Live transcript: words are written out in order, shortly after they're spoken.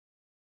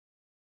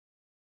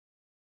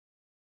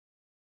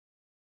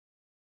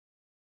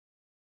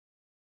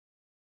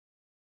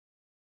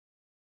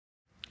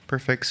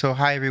Perfect. So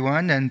hi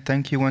everyone, and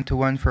thank you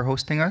One2One for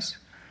hosting us.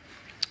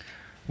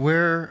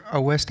 We're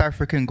a West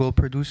African gold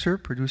producer,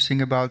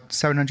 producing about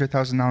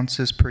 700,000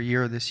 ounces per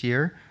year this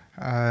year,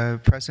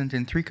 present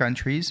in 3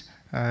 countries,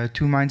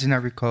 2 mines in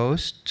Ivory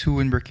Coast, 2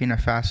 in Burkina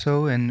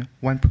Faso, and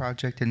 1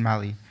 project in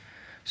Mali.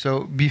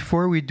 So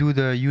before we do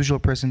the usual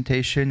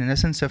presentation, in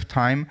essence of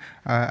time,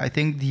 I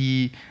think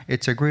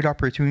it's a great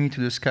opportunity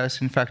to discuss,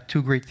 in fact,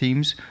 2 great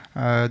themes.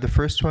 The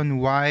first one,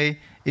 why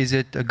is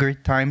it a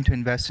great time to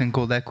invest in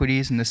gold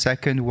equities? And the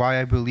second, why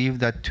I believe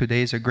that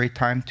today is a great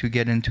time to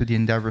get into the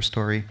Endeavour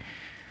story.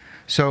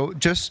 So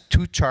just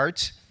 2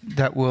 charts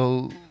that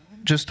will,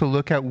 just to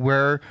look at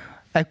where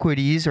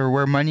equities or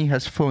where money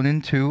has flown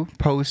into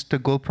post the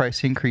gold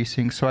price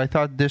increasing. So I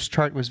thought this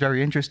chart was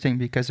very interesting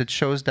because it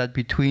shows that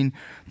between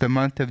the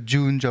month of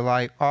June,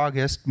 July,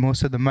 August,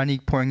 most of the money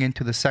pouring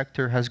into the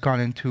sector has gone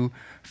into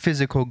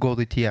physical gold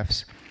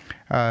ETFs.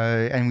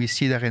 And we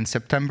see that in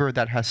September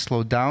that has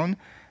slowed down.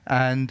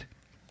 And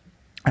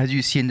as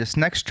you see in this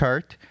next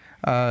chart,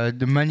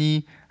 the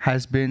money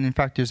has been, in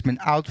fact, there's been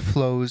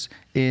outflows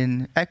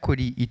in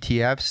equity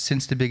ETFs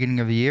since the beginning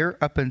of the year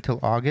up until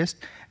August.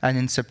 And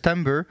in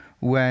September,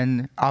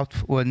 when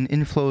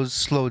inflows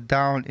slowed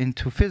down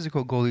into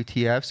physical gold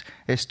ETFs,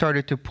 it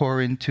started to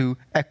pour into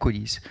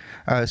equities.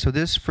 So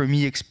this, for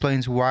me,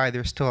 explains why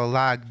there's still a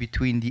lag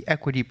between the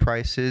equity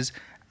prices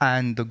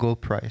and the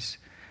gold price.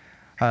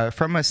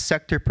 From a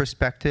sector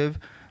perspective,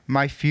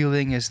 my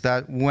feeling is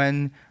that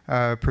when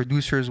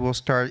producers will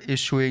start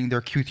issuing their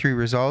Q3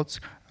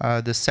 results,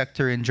 the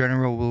sector in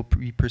general will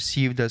be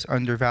perceived as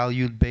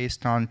undervalued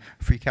based on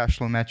free cash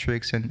flow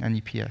metrics and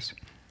EPS.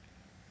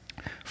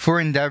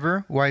 For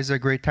Endeavour, why is it a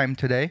great time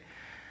today?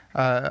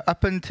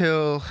 Up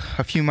until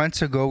a few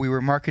months ago, we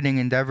were marketing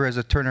Endeavour as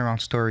a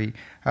turnaround story.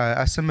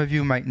 As some of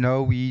you might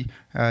know,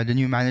 the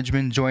new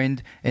management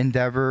joined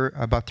Endeavour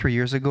about 3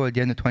 years ago at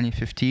the end of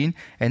 2015.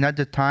 And at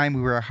the time,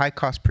 we were a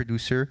high-cost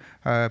producer,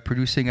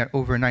 producing at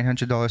over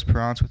 $900 per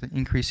ounce with an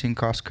increasing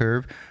cost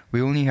curve.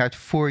 We only had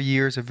 4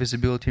 years of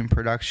visibility in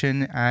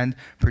production and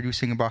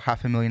producing about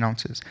 500,000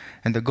 ounces.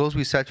 And the goals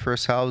we set for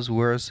ourselves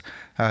was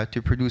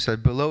to produce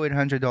at below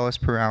 $800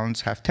 per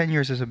ounce, have 10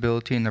 years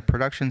visibility, and a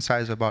production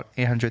size of about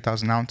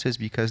 800,000 ounces,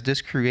 because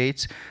this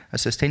creates a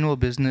sustainable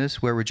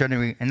business where we're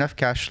generating enough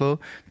cash flow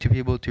to be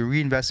able to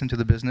reinvest into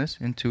the business,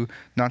 into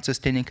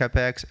non-sustaining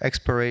capex,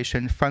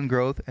 exploration, fund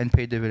growth, and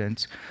pay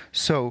dividends.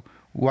 So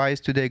why is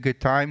today a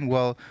good time?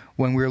 Well,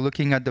 when we were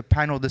looking at the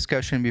panel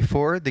discussion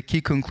before, the key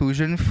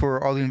conclusion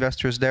for all the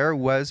investors there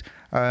was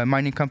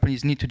mining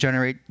companies need to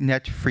generate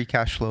net free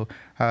cash flow.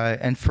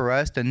 And for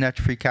us, the net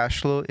free cash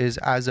flow is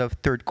as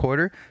of 3rd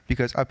quarter,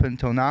 because up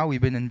until now,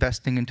 we've been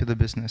investing into the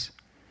business.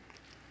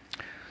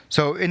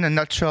 So in a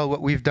nutshell,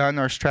 what we've done,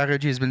 our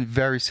strategy has been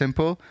very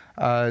simple.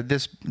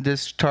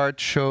 This chart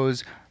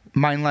shows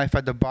mine life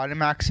at the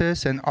bottom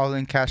axis and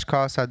all-in cash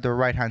costs at the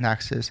right-hand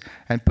axis.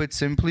 And put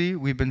simply,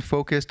 we've been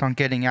focused on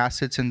getting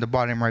assets in the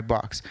bottom right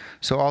box.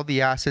 So all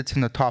the assets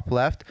in the top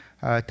left,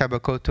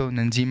 Tabakoto,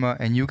 Nzima,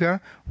 and Yuga,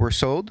 were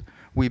sold.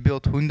 We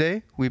built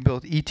Houndé, we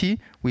built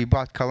Ity, we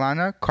bought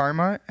Kalana,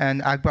 Karma,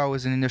 and Agbaou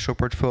was an initial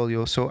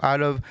portfolio. So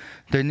out of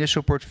the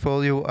initial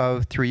portfolio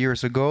of 3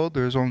 years ago,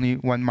 there's only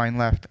 1 mine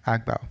left,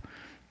 Agbaou.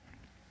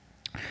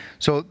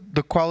 So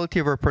the quality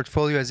of our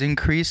portfolio has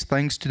increased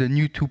thanks to the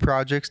new 2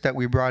 projects that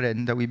we brought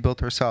in, that we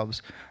built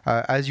ourselves.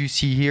 As you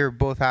see here,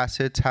 both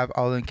assets have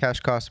all-in cash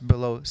costs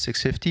below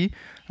 $650.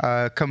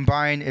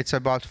 Combined, it's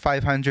about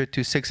 500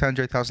 to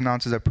 600,000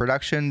 ounces of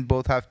production.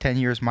 Both have 10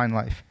 years mine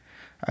life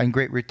and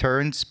great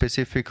returns,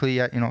 specifically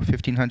at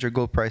 $1,500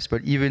 gold price.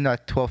 But even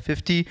at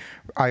 $1,250,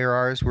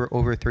 IRRs were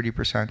over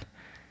 30%.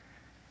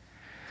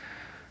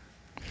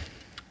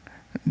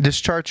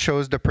 This chart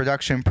shows the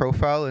production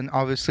profile, and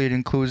obviously it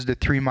includes the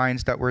 3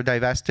 mines that were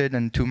divested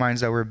and 2 mines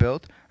that were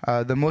built.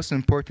 The most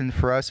important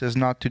for us is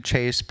not to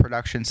chase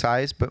production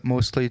size, but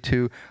mostly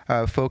to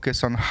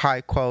focus on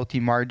high quality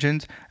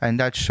margins, and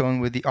that's shown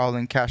with the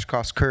all-in cash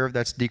cost curve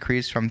that's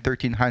decreased from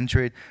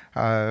 $1,300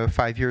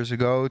 5 years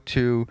ago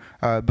to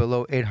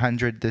below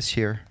 $800 this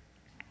year.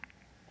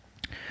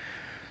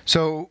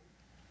 So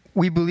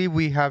we believe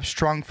we have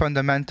strong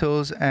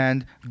fundamentals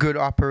and good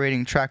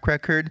operating track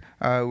record.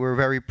 We're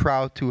very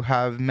proud to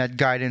have met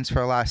guidance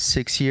for the last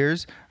 6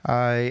 years,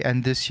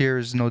 and this year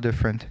is no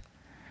different.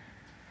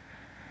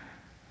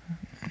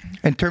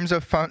 In terms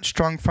of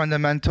strong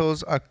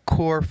fundamentals, a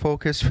core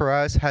focus for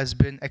us has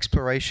been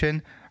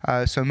exploration.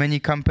 So many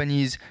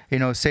companies,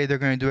 say they're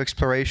going to do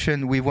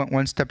exploration. We went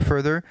 1 step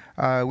further.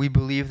 We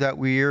believe that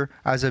we're,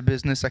 as a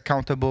business,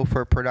 accountable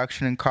for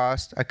production and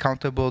cost,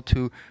 accountable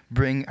to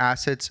bring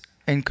assets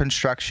in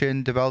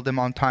construction, develop them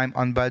on time,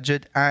 on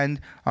budget, and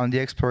on the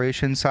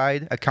exploration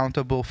side,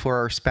 accountable for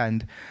our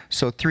spend.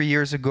 So 3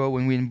 years ago,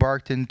 when we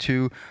embarked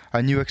into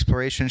a new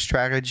exploration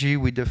strategy,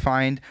 we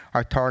defined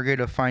our target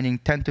of finding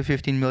 10 to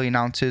 15 million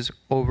ounces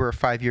over a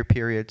 5-year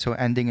period, so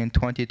ending in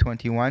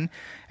 2021.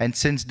 And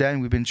since then,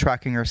 we've been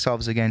tracking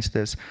ourselves against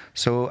this.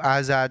 So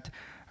as at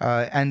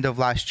end of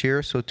last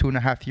year, so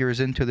 2.5 years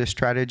into this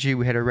strategy,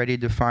 we had already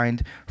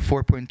defined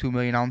 4.2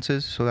 million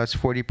ounces, so that's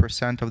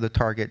 40% of the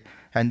target.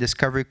 And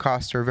discovery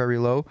costs are very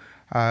low.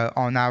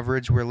 On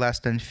average, we're less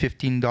than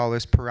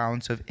 $15 per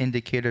ounce of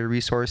indicated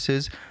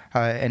resources,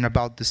 and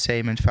about the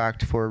same, in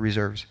fact, for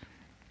reserves.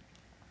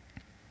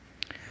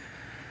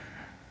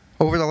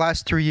 Over the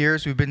last 3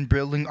 years, we've been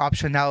building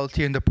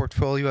optionality in the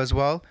portfolio as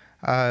well.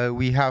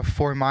 We have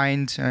 4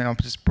 mines,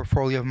 this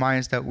portfolio of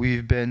mines that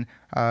we've been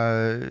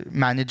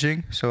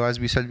managing. So as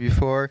we said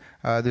before,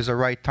 there's a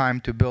right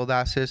time to build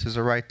assets, there's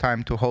a right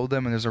time to hold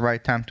them, and there's a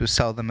right time to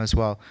sell them as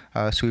well.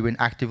 So we've been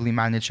actively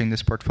managing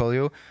this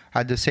portfolio.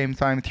 At the same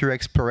time, through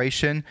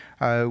exploration,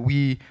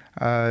 we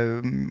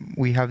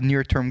have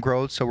near-term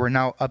growth, so we're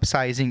now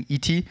upsizing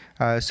Ity.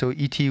 So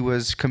Ity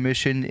was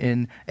commissioned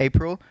in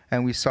April,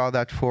 and we saw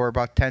that for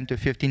about $10 to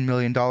 $15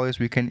 million,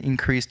 we can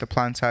increase the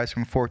plant size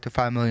from 4 to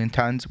 5 million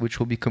tons, which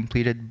will be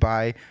completed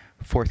by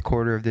fourth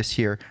quarter of this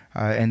year.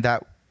 And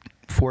that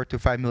 4 to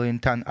 5 million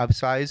ton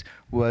upsize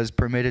was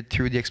permitted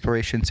through the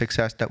exploration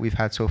success that we've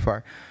had so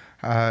far.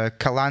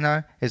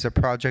 Kalana is a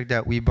project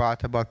that we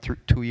bought about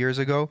 2 years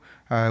ago.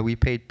 We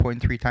paid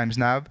 0.3 times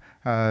NAV,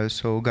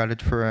 so got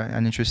it for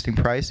an interesting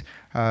price.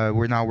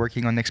 We're now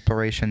working on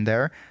exploration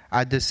there.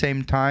 At the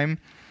same time,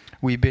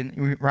 we've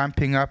been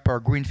ramping up our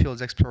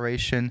greenfields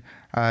exploration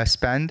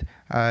spend,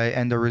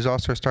 and the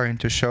results are starting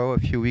to show. A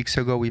few weeks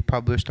ago, we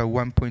published a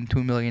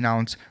 1.2 million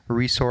ounce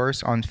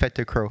resource on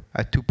Fetekro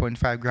at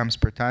 2.5 grams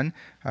per ton.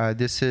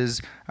 This is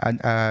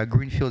a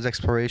greenfields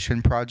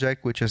exploration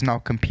project, which is now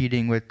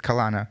competing with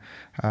Kalana.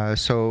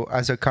 So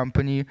as a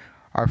company,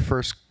 our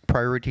first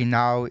priority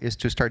now is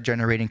to start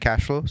generating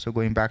cash flow, so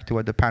going back to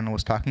what the panel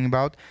was talking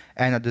about,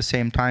 and at the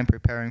same time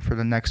preparing for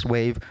the next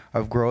wave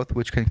of growth,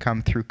 which can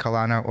come through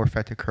Kalana or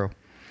Fetekro.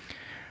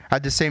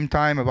 At the same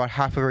time, about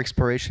half of our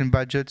exploration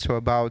budget, so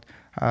about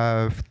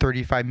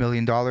 $35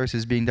 million,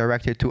 is being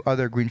directed to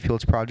other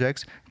greenfields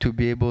projects to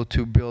be able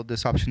to build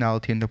this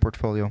optionality in the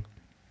portfolio.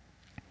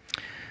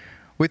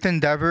 With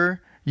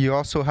Endeavour, you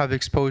also have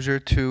exposure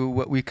to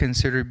what we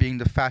consider being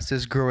the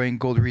fastest growing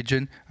gold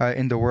region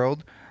in the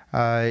world.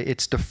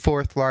 It's the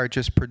 4th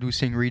largest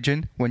producing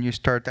region when you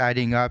start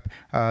adding up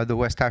the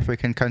West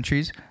African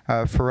countries.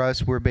 For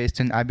us, we're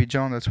based in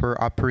Abidjan. That's where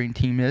our operating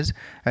team is.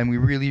 And we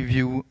really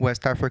view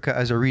West Africa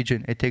as a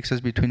region. It takes us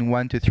between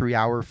 1 to 3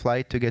 hour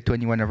flight to get to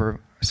any one of our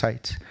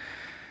sites.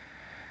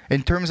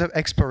 In terms of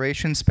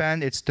exploration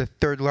spend, it's the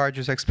 3rd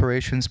largest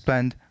exploration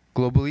spend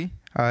globally.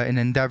 And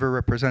Endeavour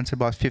represents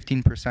about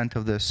 15%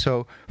 of this.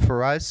 So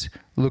for us,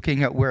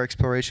 looking at where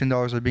exploration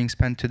dollars are being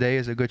spent today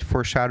is a good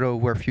foreshadow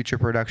of where future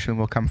production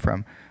will come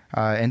from.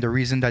 And the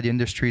reason that the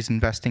industry is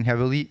investing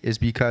heavily is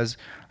because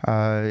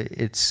over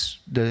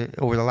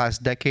the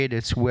last decade,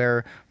 it's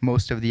where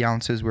most of the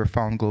ounces were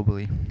found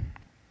globally.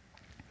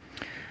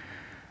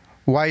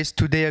 Why is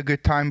today a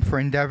good time for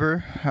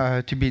Endeavour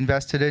to be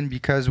invested in?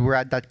 Because we're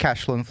at that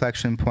cash flow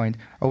inflection point.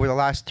 Over the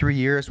last 3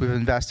 years, we've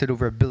invested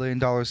over $1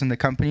 billion in the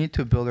company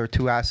to build our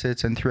 2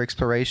 assets and through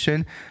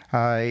exploration.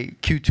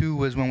 Q2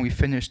 was when we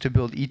finished to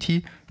build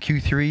Ity.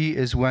 Q3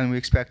 is when we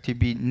expect to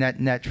be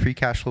net free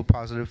cash flow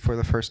positive for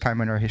the first time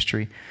in our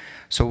history.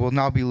 So we'll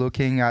now be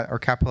looking at our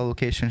capital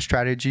allocation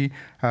strategy,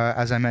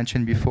 as I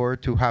mentioned before,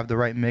 to have the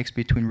right mix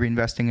between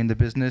reinvesting in the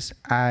business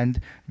and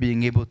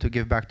being able to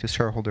give back to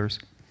shareholders.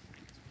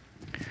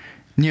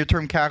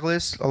 Near-term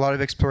catalysts, a lot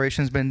of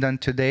exploration has been done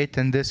to date,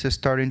 and this is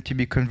starting to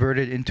be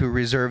converted into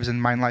reserves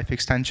and mine life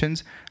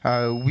extensions.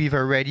 We've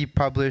already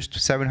published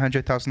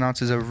 700,000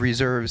 ounces of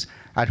reserves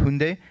at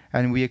Houndé,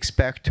 and we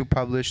expect to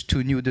publish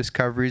 2 new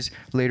discoveries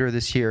later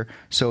this year.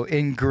 So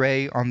in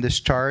gray on this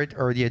chart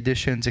are the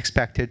additions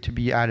expected to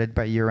be added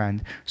by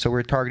year-end. So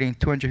we're targeting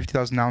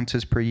 250,000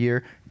 ounces per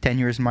year, 10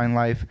 years mine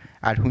life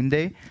at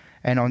Houndé.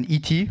 And on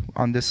Ity,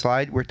 on this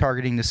slide, we're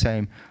targeting the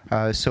same.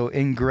 So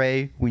in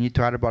gray, we need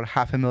to add about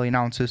 500,000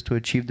 ounces to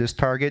achieve this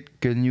target.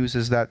 Good news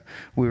is that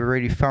we've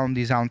already found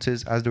these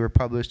ounces as they were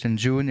published in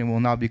June, and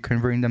we'll now be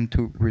converting them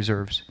to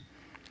reserves.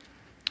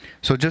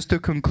 So just to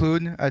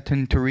conclude,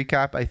 to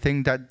recap, I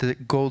think that the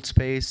gold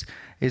space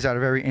is at a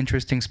very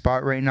interesting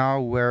spot right now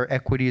where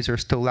equities are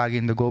still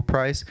lagging the gold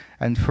price.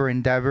 And for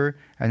Endeavour,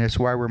 and it's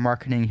why we're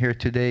marketing here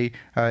today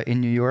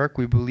in New York,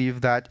 we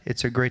believe that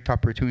it's a great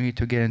opportunity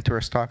to get into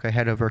our stock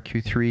ahead of our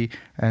Q3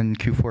 and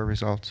Q4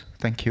 results.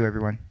 Thank you,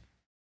 everyone.